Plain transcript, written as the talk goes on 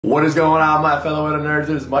What is going on, my fellow nerds?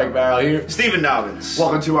 It is Mike Varall here. Stephen Dobbins.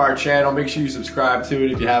 Welcome to our channel. Make sure you subscribe to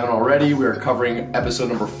it if you haven't already. We are covering episode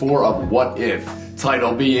number 4 of What If.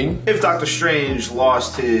 Title being... If Doctor Strange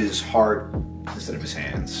lost his heart instead of his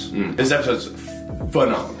hands. This episode's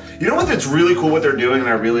phenomenal. You know what that's really cool what they're doing and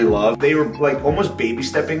I really love? They were like almost baby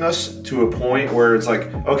stepping us to a point where it's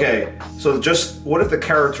like, okay, so just what if the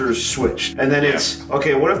characters switched? And then it's,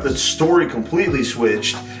 okay, what if the story completely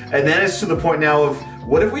switched? And then it's to the point now of,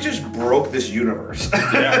 what if we just broke this universe?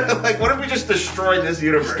 Yeah. Like, what if we just destroyed this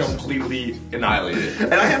universe? Just completely annihilated.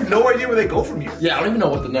 And I have no idea where they go from here. Yeah, I don't even know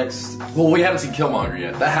what the next... Well, we haven't seen Killmonger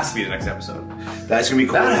yet. That has to be the next episode. That's gonna be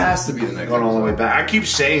cool. That has to be the next Going episode. all the way back. I keep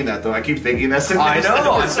saying that though. I keep thinking that's the next I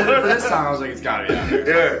know. I episode. said it for this time. I was like, it's gotta be out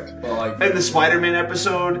there. Yeah. But like, And the Spider-Man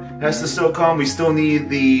episode has to still come. We still need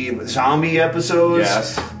the zombie episodes.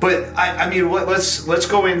 Yes. But I mean, let's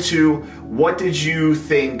go into what did you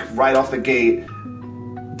think right off the gate?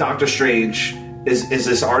 Doctor Strange. Is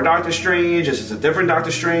this our Doctor Strange? Is this a different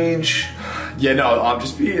Doctor Strange? yeah, no,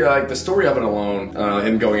 just be like the story of it alone,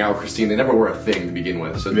 him going out with Christine, they never were a thing to begin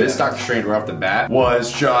with. So this Doctor Strange right off the bat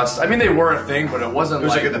was just, I mean, they were a thing, but it wasn't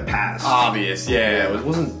like in the past. Obvious, yeah. It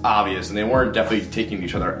wasn't obvious, and they weren't definitely taking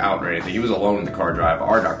each other out or anything. He was alone in the car drive,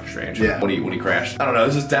 our Doctor Strange, when he crashed. I don't know,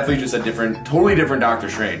 this is definitely just a totally different Doctor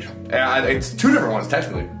Strange. It's two different ones,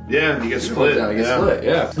 technically. Yeah, he gets split.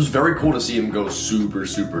 Yeah. It was very cool to see him go super,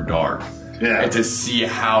 super dark. Yeah. And to see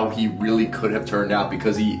how he really could have turned out,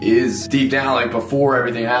 because he is deep down, like before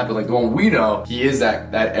everything happened, like the one we know, he is that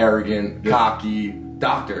arrogant, cocky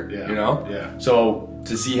doctor, you know? Yeah. So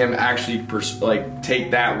to see him actually take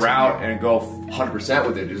that route and go 100%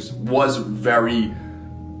 with it just was very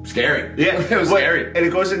scary. Yeah, it was scary. And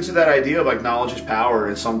it goes into that idea of like knowledge is power,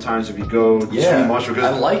 and sometimes if you go too much, because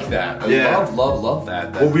I like that. I love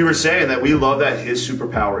that. Well, we were saying that we love that his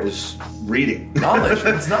superpower is reading. Knowledge.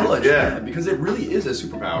 It's knowledge. Yeah. Because it really is a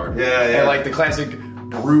superpower. Yeah. And like the classic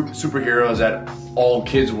brute superheroes that all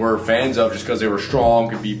kids were fans of just because they were strong,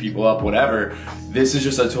 could beat people up, whatever. This is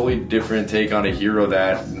just a totally different take on a hero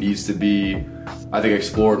that needs to be, I think,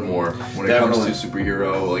 explored more when it comes to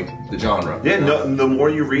superhero, like the genre. Yeah, no, the more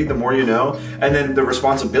you read, the more you know. And then the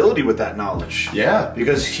responsibility with that knowledge. Yeah.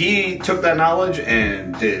 Because he took that knowledge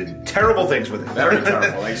and did terrible things with it. Very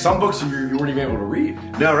terrible. Like some books you weren't even able to read.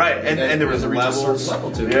 No, right. And there was levels.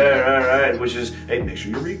 Level too. Yeah, right. Which is, hey, make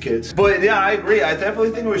sure you read, kids. But yeah, I agree. I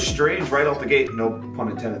definitely think it was strange right off the gate. No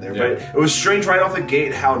pun intended there. But it was strange right off the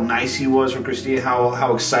gate how nice he was with Christine,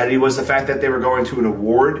 how excited he was. The fact that they were going to an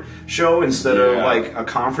award show instead of like a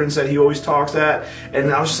conference that he always talks at.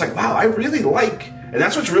 And I was just like, wow, I really like... And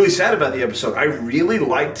that's what's really sad about the episode. I really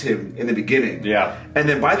liked him in the beginning. Yeah. And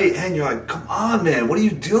then by the end, you're like, come on, man, what are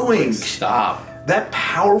you doing? Like, stop. That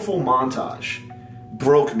powerful montage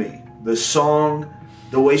broke me. The song,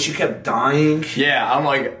 the way she kept dying. Yeah, I'm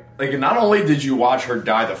like, not only did you watch her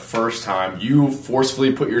die the first time, you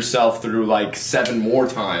forcefully put yourself through like 7 more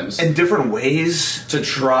times. In different ways. To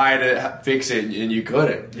try to fix it, and you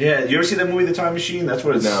couldn't. Yeah, you ever see that movie, The Time Machine? That's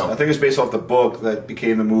what it's... No. I think it's based off the book that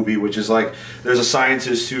became the movie, which is like, there's a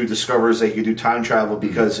scientist who discovers that he can do time travel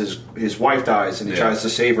because his wife dies, and he tries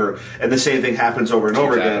to save her, and the same thing happens over and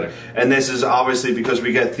over again. And this is obviously because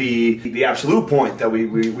we get the absolute point that we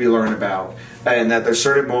learn about. And that there's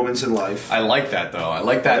certain moments in life. I like that though. I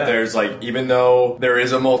like that there's like, even though there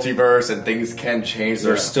is a multiverse and things can change,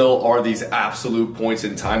 there still are these absolute points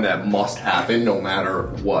in time that must happen no matter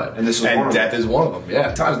what. And this is one of them. Death is one of them.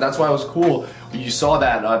 Yeah. That's why it was cool. You saw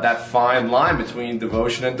that that fine line between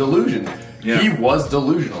devotion and delusion. Yeah. He was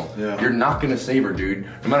delusional. Yeah. You're not gonna save her, dude.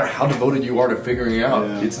 No matter how devoted you are to figuring it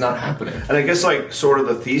out, it's not happening. And I guess like sort of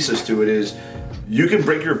the thesis to it is, you can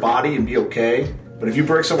break your body and be okay. But if you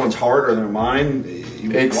break someone's heart or their mind,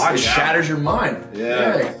 it shatters your mind.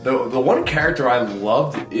 Yeah. The one character I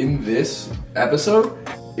loved in this episode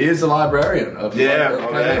is the librarian of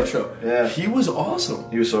the show. Yeah. He was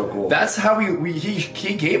awesome. He was so cool. That's how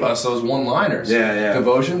he gave us those one-liners. Yeah.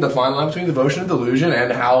 Devotion, the fine line between devotion and delusion,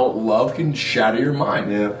 and how love can shatter your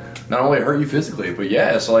mind. Yeah. Not only hurt you physically, but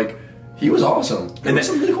it's like, he was awesome. And then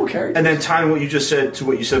some really cool characters. And then tying what you just said to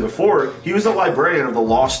what you said before, he was the librarian of the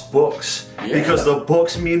lost books. Yeah. Because the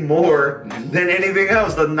books mean more than anything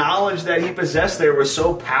else. The knowledge that he possessed there was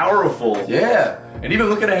so powerful. Yeah. And even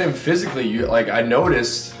looking at him physically, I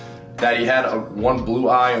noticed that he had one blue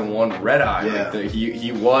eye and one red eye. Yeah. Like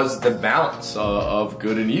he was the balance of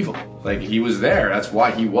good and evil. Like, he was there. That's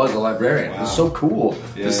why he was a librarian. Wow. It was so cool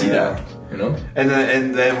to see that. You know? And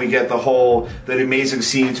then we get the amazing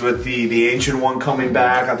scenes with the Ancient One coming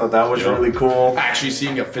back. I thought that was really cool. Actually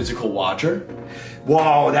seeing a physical watcher.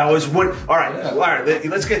 Whoa, that was one. All right,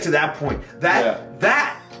 let's get to that point.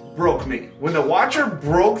 That broke me. When the Watcher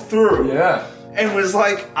broke through and was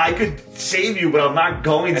like, I could save you, but I'm not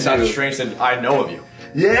going to. Doctor Strange said, I know of you.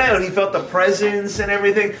 Yeah, and he felt the presence and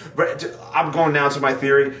everything. I'm going now to my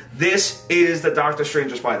theory. This is the Doctor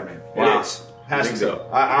Strange of Spider-Man. Wow. It is. Has to be. So.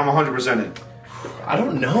 I'm 100% in. I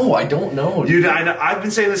don't know. Dude, I've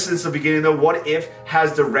been saying this since the beginning, though. What If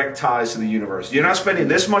has direct ties to the universe. You're not spending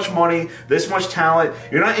this much money, this much talent.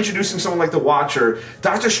 You're not introducing someone like the Watcher.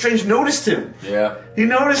 Doctor Strange noticed him. Yeah. He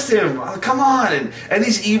noticed him. Oh, come on. And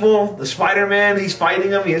he's evil. The Spider-Man, he's fighting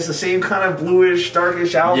him. He has the same kind of bluish,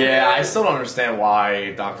 darkish outfit. Yeah, I still don't understand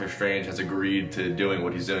why Doctor Strange has agreed to doing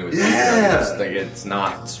what he's doing with it's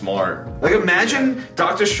not smart. Like, imagine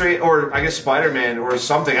Doctor Strange, or I guess Spider-Man, or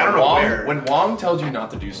something. I don't know where. When Wong tells you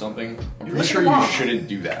not to do something, you're pretty sure you shouldn't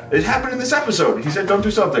do that. It happened in this episode. He said, don't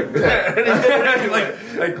do something.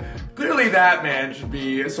 like, clearly that man should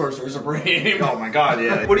be a Sorcerer Supreme. Oh my god,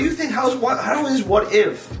 yeah. What do you think? How is What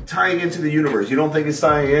If tying into the universe? You don't think it's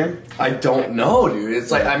tying in? I don't know, dude.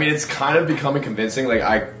 It's like, I mean, it's kind of becoming convincing. Like,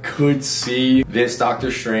 I could see this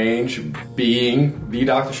Doctor Strange being the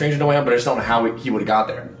Doctor Strange in a way, but I just don't know how he would have got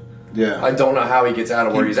there. Yeah. I don't know how he gets out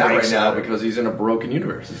of where he's at right now because he's in a broken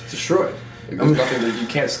universe. It's destroyed. There's nothing that you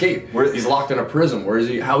can't escape. He's locked in a prison. Where is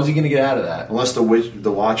he? How is he going to get out of that? Unless the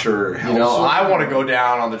Watcher helps. You know, I want to go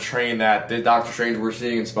down on the train that the Doctor Strange we're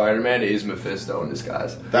seeing in Spider-Man is Mephisto in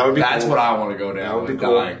disguise. That would be. That's cool. what I want to go down. That would be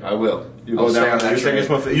cool. dying. I will. You go down on that train.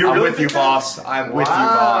 I'm with you, boss. I'm with you,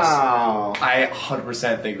 Wow. boss. I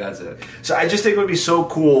 100% think that's it. So I just think it would be so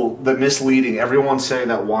cool. The misleading. Everyone's saying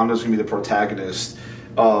that Wanda's going to be the protagonist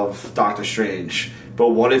of Doctor Strange.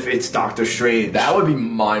 But what if it's Doctor Strange? That would be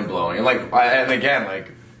mind-blowing. And again,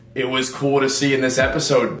 it was cool to see in this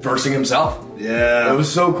episode versing himself. Yeah. It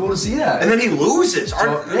was so cool to see that. And then he loses.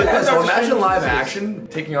 So imagine live action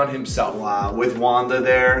taking on himself. Wow, with Wanda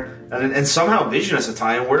there. And somehow Vision has to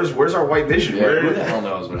tie in. Where's our White Vision? Yeah, who the hell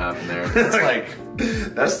knows what happened there? It's like...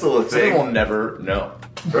 That's still a thing. We'll never know.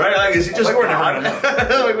 Right? Like, is he just... we're never gonna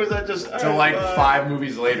know. Like, was that just... So, 5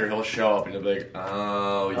 movies later, he'll show up and he'll be like,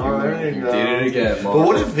 oh, you did it again, Mom. But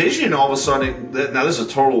what if Vision all of a sudden... Now, this is a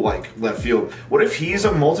total, left field. What if he's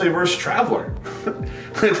a multiverse traveler?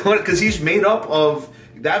 Because he's made up of...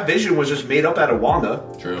 That Vision was just made up out of Wanda.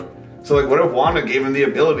 True. So, what if Wanda gave him the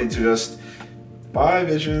ability to just... Bye,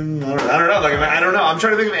 Vision. I don't know. I don't know. I'm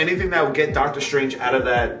trying to think of anything that would get Doctor Strange out of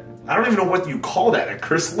that... I don't even know what you call that. A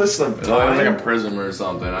chrysalis of time? It's like a prism or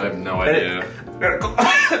something. I have no idea.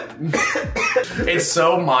 It's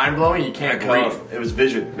so mind-blowing, you can't breathe. It was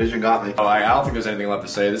Vision. Vision got me. Oh, I don't think there's anything left to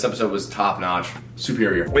say. This episode was top-notch.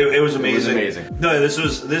 Superior. It was amazing. It was amazing. No, this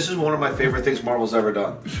is one of my favorite things Marvel's ever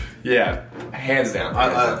done. Yeah. Hands down.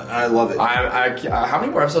 I love it. How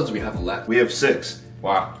many more episodes do we have left? We have 6.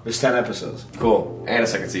 Wow. There's 10 episodes. Cool. And a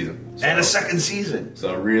second season. And a second season.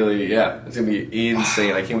 So really, yeah, it's going to be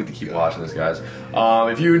insane. I can't wait to keep watching this, guys.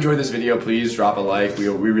 If you enjoyed this video, please drop a like. We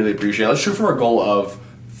really appreciate it. Let's shoot for a goal of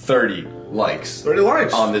 30 likes. 30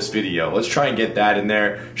 likes. On this video. Let's try and get that in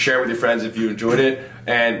there. Share it with your friends if you enjoyed it.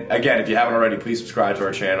 And again, if you haven't already, please subscribe to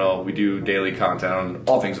our channel. We do daily content on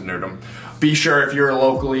all things of nerddom. Be sure if you're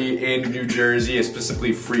locally in New Jersey,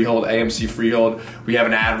 specifically Freehold, AMC Freehold, we have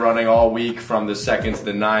an ad running all week from the 2nd to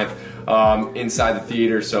the 9th inside the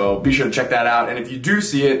theater. So be sure to check that out. And if you do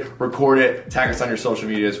see it, record it, tag us on your social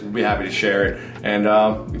medias. We'll be happy to share it. And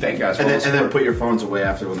we thank you guys for all the support. And then put your phones away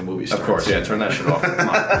after when the movie starts. Of course, yeah, turn that shit off. Come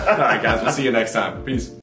on. All right, guys, we'll see you next time. Peace.